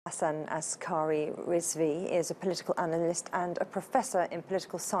Hasan Askari Rizvi is a political analyst and a professor in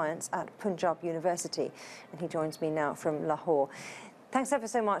political science at Punjab University, and he joins me now from Lahore. Thanks ever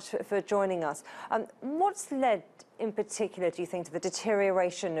so much for joining us. What's led in particular, do you think, to the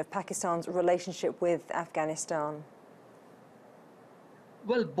deterioration of Pakistan's relationship with Afghanistan?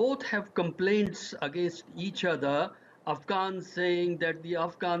 Well, both have complaints against each other. Afghans saying that the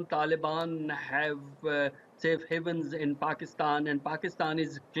Afghan Taliban have safe havens in Pakistan, and Pakistan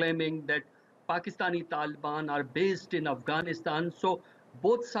is claiming that Pakistani Taliban are based in Afghanistan. So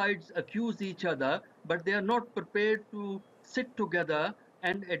both sides accuse each other, but they are not prepared to sit together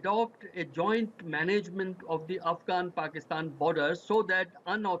and adopt a joint management of the Afghan-Pakistan border so that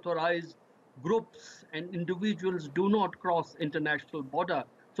unauthorized groups and individuals do not cross international border.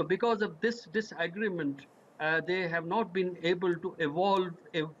 So because of this disagreement, they have not been able to evolve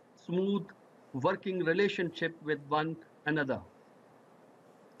a smooth working relationship with one another.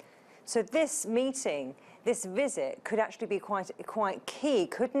 So this meeting, this visit, could actually be quite key,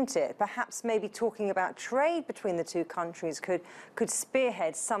 couldn't it? Perhaps maybe talking about trade between the two countries could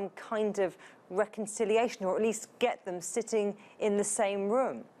spearhead some kind of reconciliation, or at least get them sitting in the same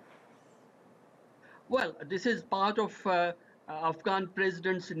room. Well, this is part of Afghan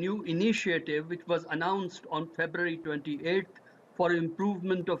president's new initiative, which was announced on February 28th for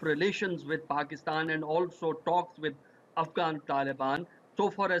improvement of relations with Pakistan and also talks with Afghan Taliban. So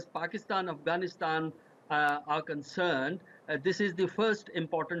far as Pakistan, Afghanistan are concerned, this is the first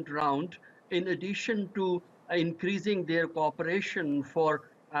important round. In addition to increasing their cooperation for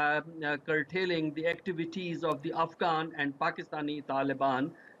curtailing the activities of the Afghan and Pakistani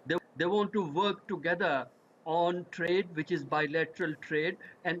Taliban, they want to work together on trade, which is bilateral trade,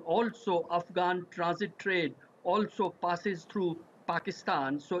 and also Afghan transit trade also passes through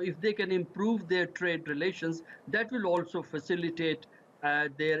Pakistan. So if they can improve their trade relations, that will also facilitate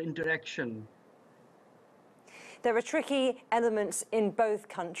their interaction. There are tricky elements in both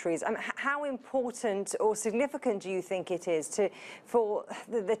countries. How important or significant do you think it is for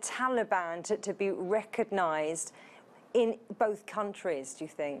the Taliban to be recognised in both countries, do you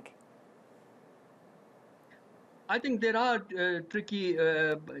think? I think there are tricky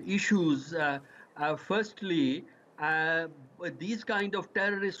issues. Firstly, these kind of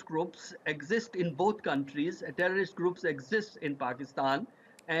terrorist groups exist in both countries. Terrorist groups exist in Pakistan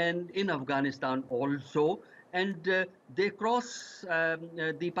and in Afghanistan also. And they cross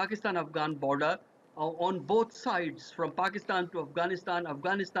the Pakistan-Afghan border on both sides, from Pakistan to Afghanistan,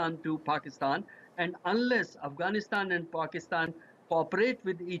 Afghanistan to Pakistan. And unless Afghanistan and Pakistan cooperate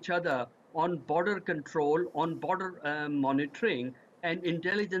with each other on border control, on border monitoring and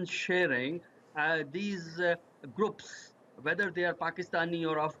intelligence sharing, these groups, whether they are Pakistani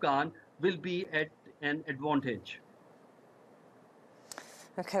or Afghan, will be at an advantage.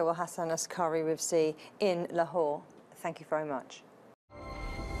 Okay, well, Hasan Askari Rizvi in Lahore, thank you very much.